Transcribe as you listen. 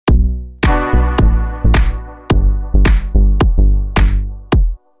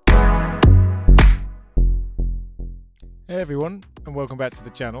Hey everyone, and welcome back to the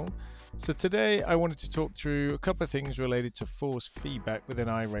channel. So today I wanted to talk through a couple of things related to force feedback within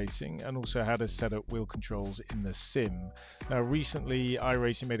iRacing and also how to set up wheel controls in the sim. Now recently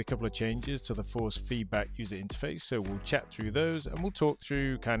iRacing made a couple of changes to the force feedback user interface, so we'll chat through those and we'll talk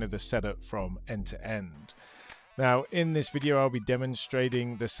through kind of the setup from end to end. Now in this video I'll be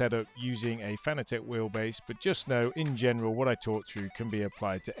demonstrating the setup using a Fanatec wheelbase, but just know in general what I talk through can be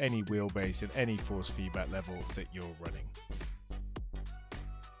applied to any wheelbase at any force feedback level that you're running.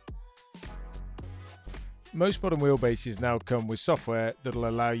 Most modern wheelbases now come with software that will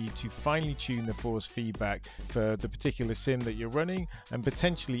allow you to finely tune the force feedback for the particular sim that you're running and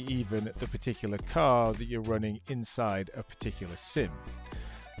potentially even the particular car that you're running inside a particular sim.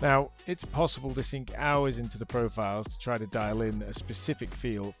 Now, it's possible to sink hours into the profiles to try to dial in a specific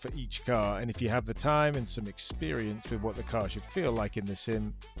feel for each car, and if you have the time and some experience with what the car should feel like in the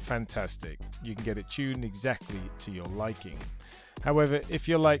sim, fantastic. You can get it tuned exactly to your liking. However, if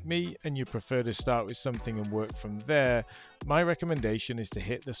you're like me and you prefer to start with something and work from there, my recommendation is to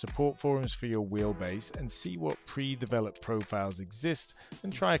hit the support forums for your wheelbase and see what pre-developed profiles exist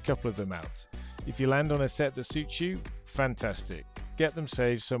and try a couple of them out. If you land on a set that suits you, fantastic. Get them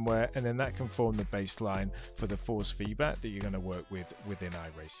saved somewhere, and then that can form the baseline for the force feedback that you're going to work with within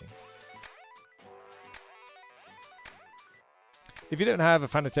iRacing. If you don't have a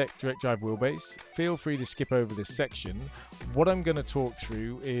Fanatec direct drive wheelbase, feel free to skip over this section. What I'm going to talk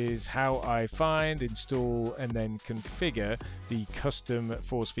through is how I find, install, and then configure the custom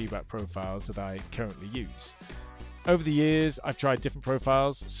force feedback profiles that I currently use. Over the years, I've tried different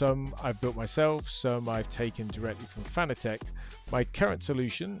profiles. Some I've built myself, some I've taken directly from Fanatec. My current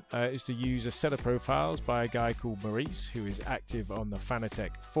solution is to use a set of profiles by a guy called Maurice, who is active on the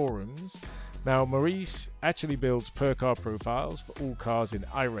Fanatec forums. Now, Maurice actually builds per car profiles for all cars in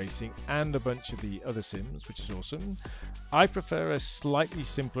iRacing and a bunch of the other sims, which is awesome. I prefer a slightly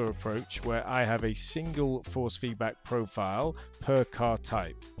simpler approach where I have a single force feedback profile per car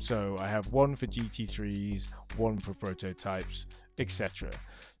type. So I have one for GT3s, one for prototypes, etc.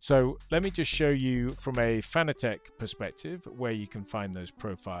 So let me just show you from a Fanatec perspective where you can find those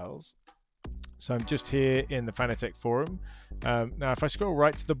profiles. So I'm just here in the Fanatec forum. Now, if I scroll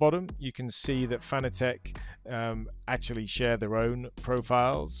right to the bottom, you can see that Fanatec actually share their own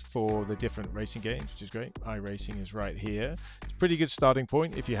profiles for the different racing games, which is great. iRacing is right here. It's a pretty good starting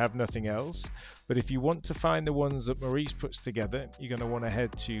point if you have nothing else. But if you want to find the ones that Maurice puts together, you're going to want to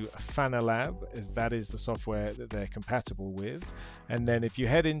head to Fanalab, as that is the software that they're compatible with. And then if you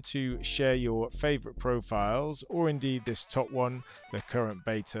head into share your favorite profiles, or indeed this top one, the current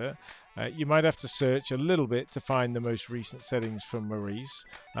beta, you might have to search a little bit to find the most recent settings from Maurice,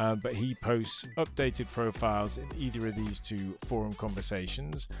 but he posts updated profiles in either of these two forum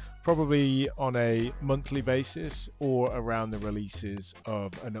conversations, probably on a monthly basis or around the releases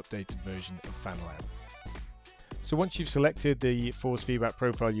of an updated version of Fanlab. So once you've selected the force feedback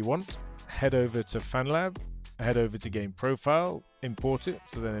profile you want, head over to Fanlab, head over to Game Profile, import it,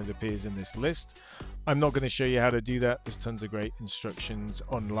 so then it appears in this list. I'm not going to show you how to do that. There's tons of great instructions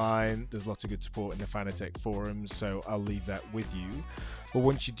online. There's lots of good support in the Fanatec forums, so I'll leave that with you. But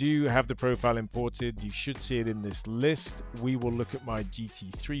once you do have the profile imported, you should see it in this list. We will look at my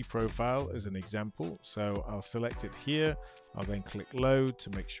GT3 profile as an example. So I'll select it here. I'll then click load to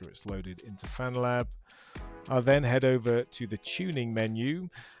make sure it's loaded into Fanlab. I'll then head over to the tuning menu.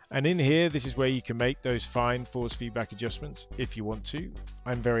 And in here, this is where you can make those fine force feedback adjustments if you want to.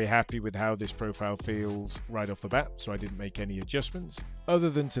 I'm very happy with how this profile feels right off the bat, so I didn't make any adjustments other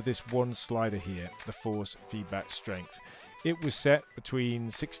than to this one slider here, the force feedback strength. It was set between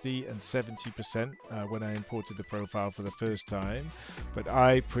 60 and 70% when I imported the profile for the first time, but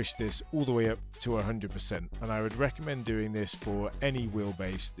I pushed this all the way up to 100%, and I would recommend doing this for any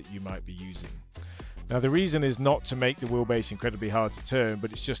wheelbase that you might be using. Now, the reason is not to make the wheelbase incredibly hard to turn,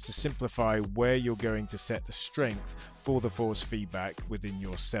 but it's just to simplify where you're going to set the strength for the force feedback within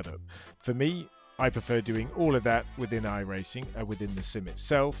your setup. For me, I prefer doing all of that within iRacing, within the sim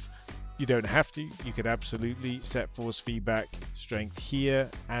itself. You don't have to. You could absolutely set force feedback strength here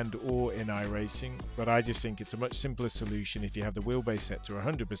and or in iRacing, but I just think it's a much simpler solution if you have the wheelbase set to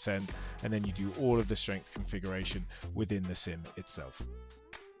 100% and then you do all of the strength configuration within the sim itself.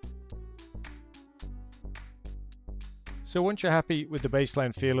 So once you're happy with the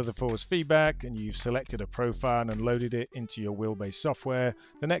baseline feel of the force feedback and you've selected a profile and loaded it into your wheelbase software,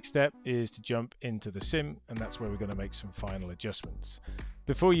 the next step is to jump into the sim, and that's where we're going to make some final adjustments.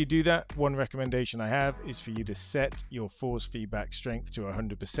 Before you do that, one recommendation I have is for you to set your force feedback strength to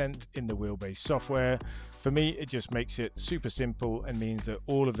 100% in the wheelbase software. For me, it just makes it super simple and means that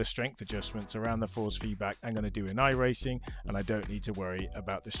all of the strength adjustments around the force feedback I'm going to do in iRacing, and I don't need to worry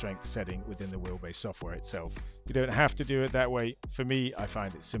about the strength setting within the wheelbase software itself. You don't have to do it that way. For me, I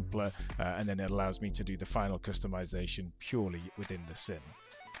find it simpler, and then it allows me to do the final customization purely within the sim.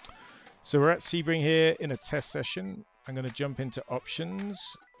 So we're at Sebring here in a test session. I'm going to jump into options.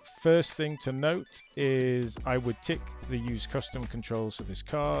 First thing to note is I would tick the use custom controls for this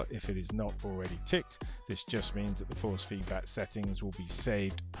car if it is not already ticked. This just means that the force feedback settings will be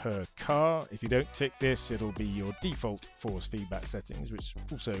saved per car. If you don't tick this, it'll be your default force feedback settings, which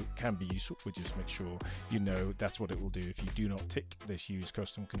also can be useful, but just make sure you know that's what it will do if you do not tick this use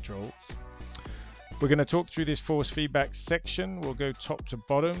custom controls. We're going to talk through this force feedback section. We'll go top to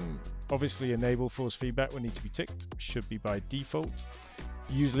bottom. Obviously, enable force feedback will need to be ticked, should be by default.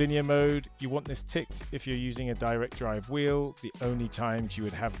 Use linear mode. You want this ticked if you're using a direct drive wheel. The only times you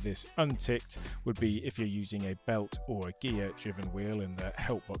would have this unticked would be if you're using a belt or a gear driven wheel, and the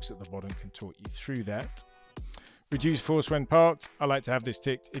help box at the bottom can talk you through that. Reduce force when parked. I like to have this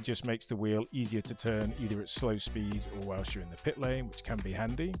ticked. It just makes the wheel easier to turn either at slow speeds or whilst you're in the pit lane, which can be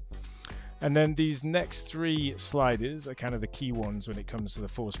handy. And then these next three sliders are kind of the key ones when it comes to the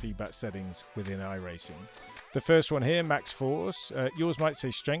force feedback settings within iRacing. The first one here, max force. Yours might say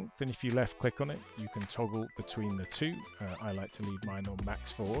strength, and if you left click on it, you can toggle between the two. I like to leave mine on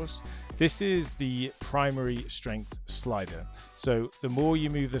max force. This is the primary strength slider. So the more you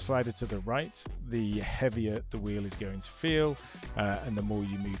move the slider to the right, the heavier the wheel is going to feel, and the more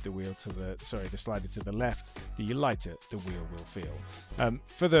you move the wheel to the slider to the left, the lighter the wheel will feel.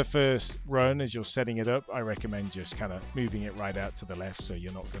 For the first run, as you're setting it up, I recommend just kind of moving it right out to the left, so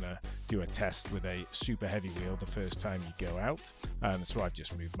you're not going to do a test with a super heavy wheel the first time you go out. So I've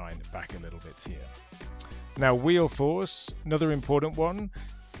just moved mine back a little bit here. Now, wheel force, another important one.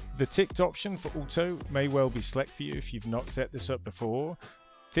 The ticked option for auto may well be select for you if you've not set this up before.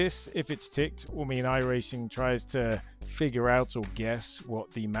 This, if it's ticked, will mean iRacing tries to figure out or guess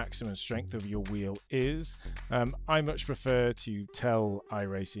what the maximum strength of your wheel is. I much prefer to tell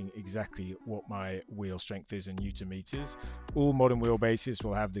iRacing exactly what my wheel strength is in Newton meters. All modern wheelbases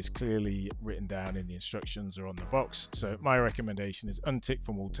will have this clearly written down in the instructions or on the box. So my recommendation is untick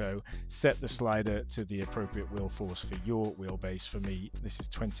from auto, set the slider to the appropriate wheel force for your wheelbase. For me, this is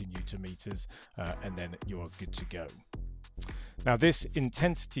 20 Newton meters, and then you're good to go. Now, this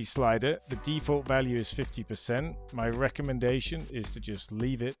intensity slider, the default value is 50%. My recommendation is to just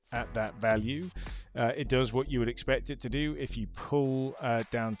leave it at that value. It does what you would expect it to do. If you pull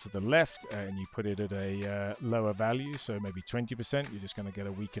down to the left and you put it at a lower value, so maybe 20%, you're just going to get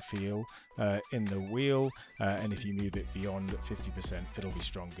a weaker feel in the wheel. And if you move it beyond 50%, it'll be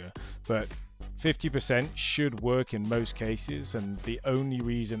stronger. But 50% should work in most cases, and the only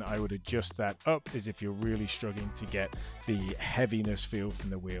reason I would adjust that up is if you're really struggling to get the heaviness feel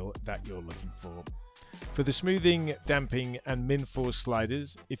from the wheel that you're looking for. For the smoothing, damping and min force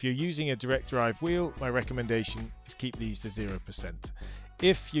sliders, if you're using a direct drive wheel, my recommendation is keep these to 0%.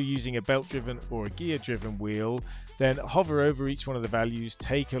 If you're using a belt driven or a gear driven wheel, then hover over each one of the values,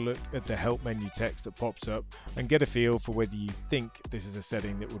 take a look at the help menu text that pops up and get a feel for whether you think this is a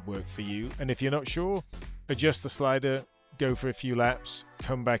setting that would work for you. And if you're not sure, adjust the slider, go for a few laps,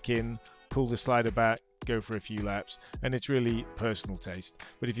 come back in, pull the slider back, go for a few laps, and it's really personal taste.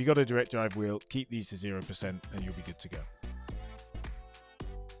 But if you've got a direct drive wheel, keep these to 0% and you'll be good to go.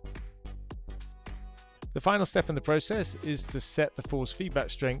 The final step in the process is to set the force feedback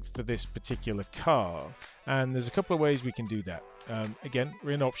strength for this particular car, and there's a couple of ways we can do that. Again,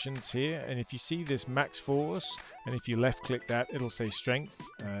 we're in options here, and if you see this max force, and if you left click that, it'll say strength.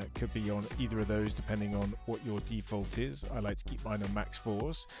 It could be on either of those depending on what your default is. I like to keep mine on max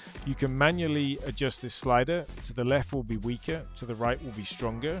force. You can manually adjust this slider. To the left will be weaker, to the right will be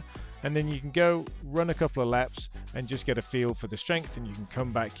stronger, and then you can go run a couple of laps and just get a feel for the strength, and you can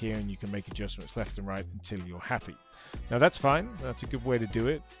come back here and you can make adjustments left and right until you're happy. Now that's fine, that's a good way to do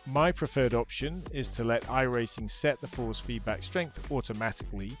it. My preferred option is to let iRacing set the force feedback strength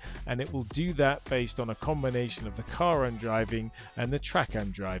automatically, and it will do that based on a combination of the car I'm driving and the track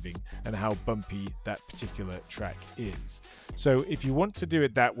I'm driving and how bumpy that particular track is. So if you want to do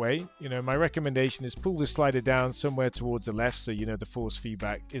it that way, my recommendation is pull the slider down somewhere towards the left so the force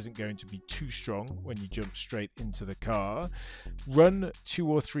feedback isn't going to be too strong when you jump straight into the car. Run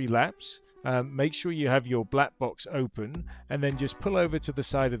 2 or 3 laps make sure you have your black box open and then just pull over to the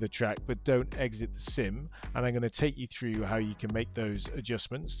side of the track, but don't exit the sim. And I'm going to take you through how you can make those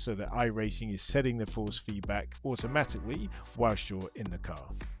adjustments so that iRacing is setting the force feedback automatically whilst you're in the car.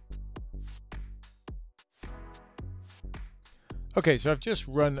 Okay, so I've just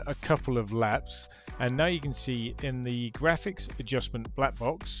run a couple of laps, and now you can see in the graphics adjustment black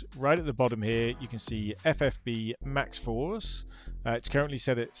box right at the bottom here, you can see FFB max force. It's currently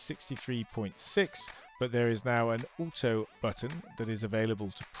set at 63.6, but there is now an auto button that is available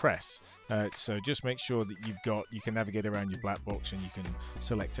to press. So just make sure that you can navigate around your black box and you can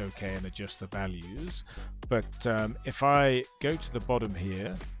select OK and adjust the values. But if I go to the bottom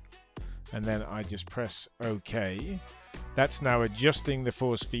here and then I just press OK, that's now adjusting the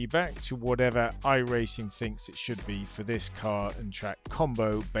force feedback to whatever iRacing thinks it should be for this car and track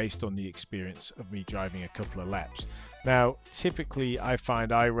combo based on the experience of me driving a couple of laps. Now, typically I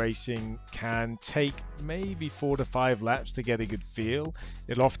find iRacing can take maybe 4 to 5 laps to get a good feel.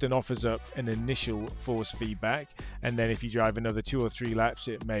 It often offers up an initial force feedback, and then if you drive another 2 or 3 laps,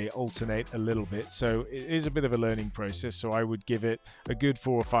 it may alternate a little bit. So it is a bit of a learning process, so I would give it a good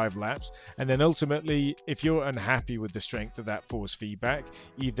 4 or 5 laps. And then ultimately, if you're unhappy with the strength of that force feedback,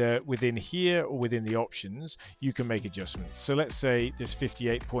 either within here or within the options, you can make adjustments. So let's say this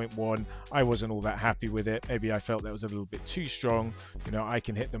 58.1, I wasn't all that happy with it. Maybe I felt that was a little bit too strong. You know, I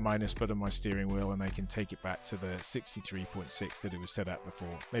can hit the minus button on my steering wheel and I can take it back to the 63.6 that it was set at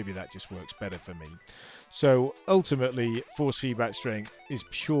before. Maybe that just works better for me. So ultimately, force feedback strength is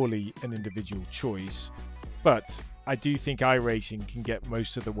purely an individual choice, but I do think iRacing can get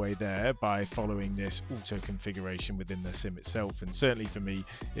most of the way there by following this auto configuration within the sim itself, and certainly for me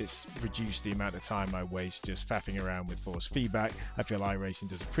it's reduced the amount of time I waste just faffing around with force feedback. I feel iRacing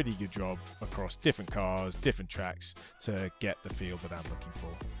does a pretty good job across different cars, different tracks to get the feel that I'm looking for.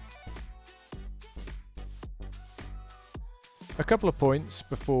 A couple of points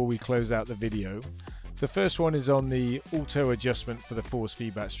before we close out the video. The first one is on the auto adjustment for the force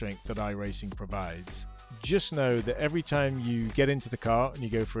feedback strength that iRacing provides. Just know that every time you get into the car and you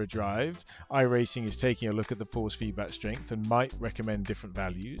go for a drive, iRacing is taking a look at the force feedback strength and might recommend different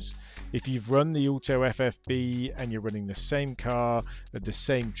values. If you've run the auto-FFB and you're running the same car at the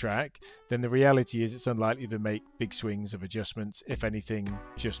same track, then the reality is it's unlikely to make big swings of adjustments, if anything,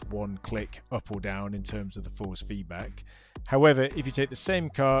 just one click up or down in terms of the force feedback. However, if you take the same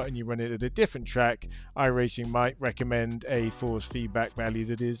car and you run it at a different track, iRacing might recommend a force feedback value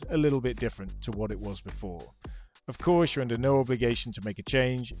that is a little bit different to what it was before. Of course, you're under no obligation to make a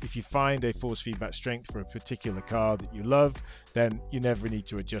change. If you find a force feedback strength for a particular car that you love, then you never need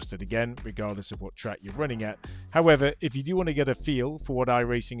to adjust it again, regardless of what track you're running at. However, if you do want to get a feel for what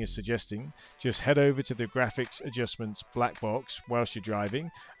iRacing is suggesting, just head over to the graphics adjustments black box whilst you're driving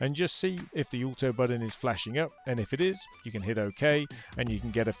and just see if the auto button is flashing up, and if it is, you can hit OK and you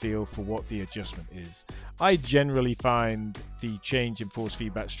can get a feel for what the adjustment is. I generally find the change in force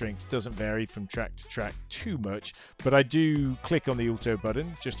feedback strength doesn't vary from track to track too much, but I do click on the auto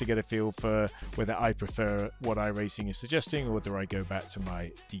button just to get a feel for whether I prefer what iRacing is suggesting or whether I go back to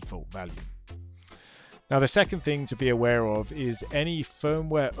my default value. Now, the second thing to be aware of is any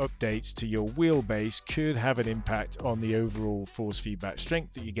firmware updates to your wheelbase could have an impact on the overall force feedback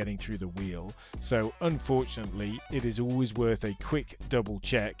strength that you're getting through the wheel. So unfortunately, it is always worth a quick double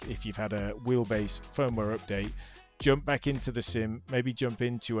check if you've had a wheelbase firmware update. Jump back into the sim, maybe jump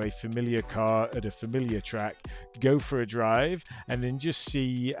into a familiar car at a familiar track, go for a drive, and then just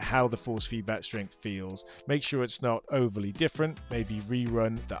see how the force feedback strength feels. Make sure it's not overly different. Maybe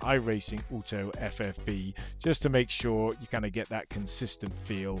rerun the iRacing auto-FFB just to make sure you kind of get that consistent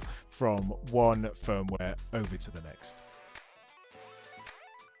feel from one firmware over to the next.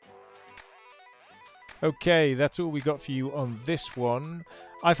 Okay, that's all we got for you on this one.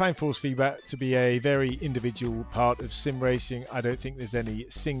 I find force feedback to be a very individual part of sim racing. I don't think there's any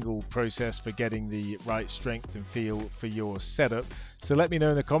single process for getting the right strength and feel for your setup. So let me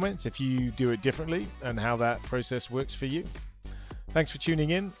know in the comments if you do it differently and how that process works for you. Thanks for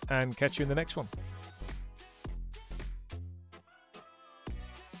tuning in, and catch you in the next one.